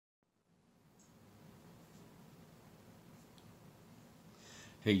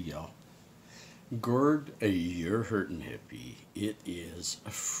Hey y'all. Gord, you're hurting hippie. It is a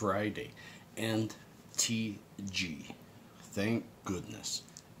Friday. And TG. Thank goodness.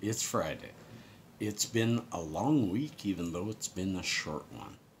 It's Friday. It's been a long week, even though it's been a short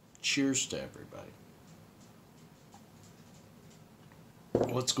one. Cheers to everybody.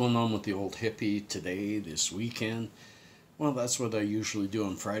 What's going on with the old hippie today, this weekend? Well, that's what I usually do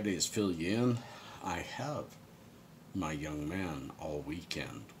on Fridays, fill you in. I have my young man all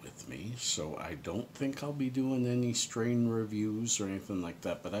weekend with me, so I don't think I'll be doing any strain reviews or anything like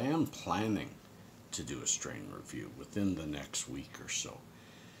that, but I am planning to do a strain review within the next week or so.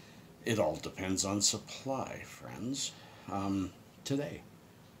 It all depends on supply, friends. Today.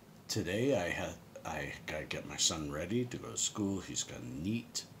 Today I gotta get my son ready to go to school. He's got a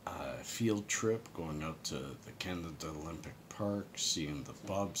neat field trip going out to the Canada Olympic Park, seeing the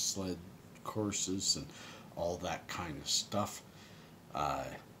bobsled courses and all that kind of stuff.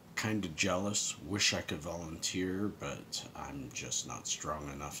 Kind of jealous. Wish I could volunteer, but I'm just not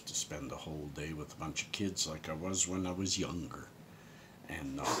strong enough to spend a whole day with a bunch of kids like I was when I was younger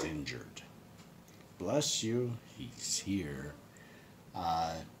and not injured. Bless you. He's here.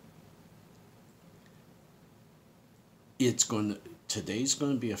 Uh, it's going to Today's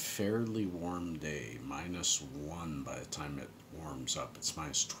going to be a fairly warm day, -1 by the time it warms up. It's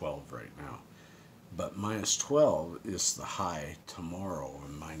 -12 right now. But -12 is the high tomorrow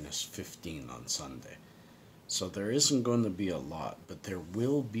and -15 on Sunday. So there isn't going to be a lot, but there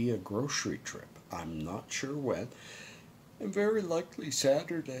will be a grocery trip. I'm not sure when, and very likely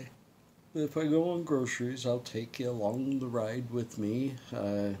Saturday. If I go on groceries, I'll take you along the ride with me.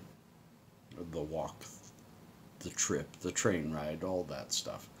 The walk, the trip, the train ride, all that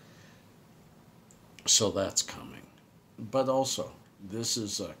stuff. So that's coming. But also, this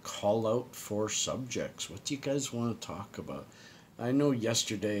is a call out for subjects. What do you guys want to talk about? I know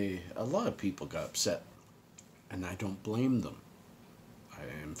yesterday a lot of people got upset, and I don't blame them.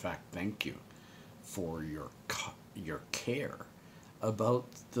 In fact, thank you for your care about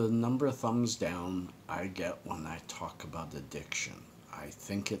the number of thumbs down I get when I talk about addiction. I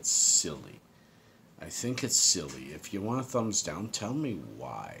think it's silly. I think it's silly. If you want a thumbs down, tell me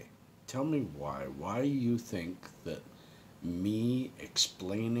why. Tell me why. Why you think that me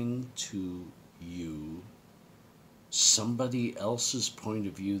explaining to you somebody else's point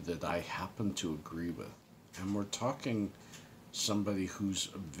of view that I happen to agree with. And we're talking somebody who's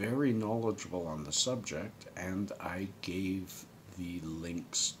very knowledgeable on the subject, and I gave the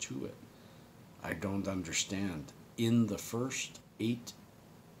links to it. I don't understand. In the first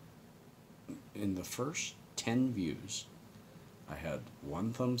 10 views, I had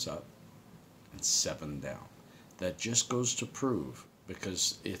 1 thumbs up and 7 down. That just goes to prove,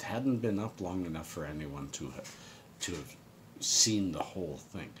 because it hadn't been up long enough for anyone to have seen the whole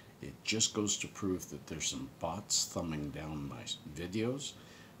thing. It just goes to prove that there's some bots thumbing down my videos,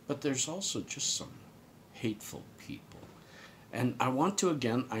 but there's also just some hateful people. And I want to,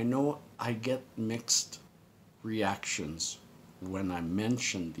 again, I know I get mixed reactions when I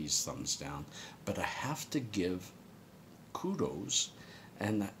mention these thumbs down, but I have to give kudos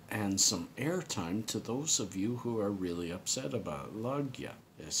and some airtime to those of you who are really upset about Lagya,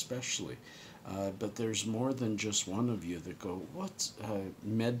 especially. But there's more than just one of you that go, what's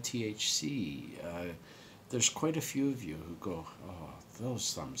med THC? There's quite a few of you who go, oh,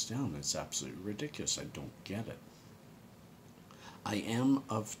 those thumbs down, it's absolutely ridiculous. I don't get it. I am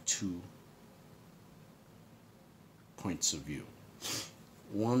of 2 points of view.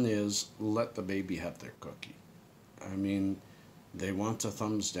 One is, let the baby have their cookie. I mean, they want a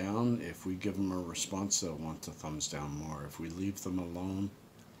thumbs down. If we give them a response, they'll want a thumbs down more. If we leave them alone,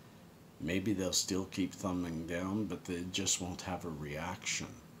 maybe they'll still keep thumbing down, but they just won't have a reaction.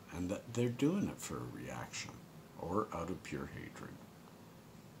 And they're doing it for a reaction or out of pure hatred.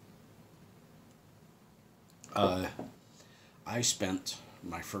 I spent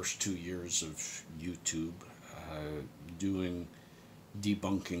my first 2 years of YouTube doing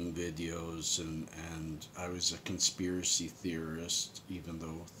debunking videos, and I was a conspiracy theorist, even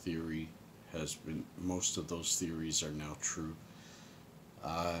though most of those theories are now true,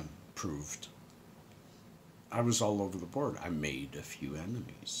 proved. I was all over the board. I made a few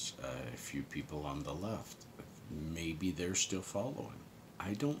enemies, a few people on the left. Maybe they're still following.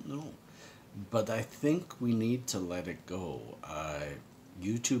 I don't know. But I think we need to let it go.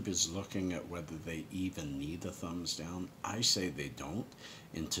 YouTube is looking at whether they even need a thumbs down. I say they don't.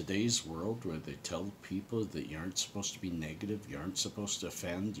 In today's world, where they tell people that you aren't supposed to be negative, you aren't supposed to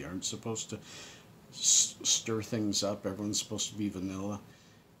offend, you aren't supposed to stir things up, everyone's supposed to be vanilla,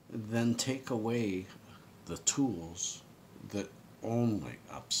 then take away the tools that only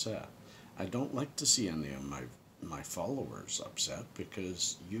upset. I don't like to see any of my followers upset,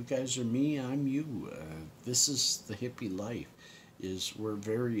 because you guys are me, I'm you. This is the hippie life. Is we're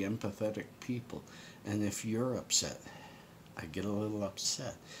very empathetic people, and if you're upset, I get a little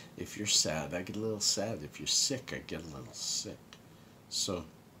upset. If you're sad, I get a little sad. If you're sick, I get a little sick. So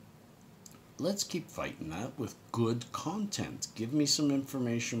let's keep fighting that with good content. Give me some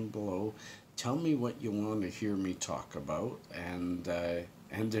information below. Tell me what you want to hear me talk about, and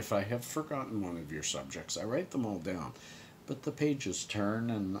if I have forgotten one of your subjects, I write them all down. But the pages turn,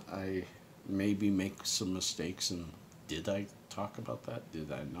 and I maybe make some mistakes. And did I talk about that?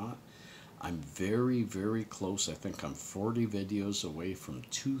 Did I not? I'm very, very close. I think I'm 40 videos away from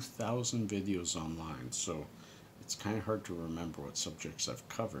 2,000 videos online. So it's kind of hard to remember what subjects I've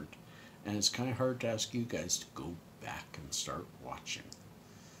covered. And it's kind of hard to ask you guys to go back and start watching.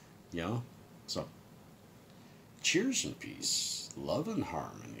 You know? So, cheers and peace. Love and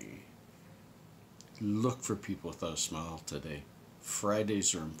harmony. Look for people without a smile today.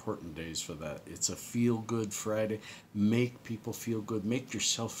 Fridays are important days for that. It's a feel-good Friday. Make people feel good. Make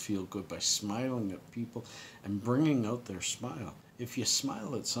yourself feel good by smiling at people and bringing out their smile. If you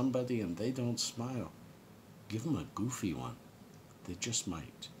smile at somebody and they don't smile, give them a goofy one. They just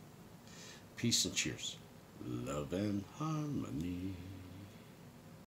might. Peace and cheers. Love and harmony.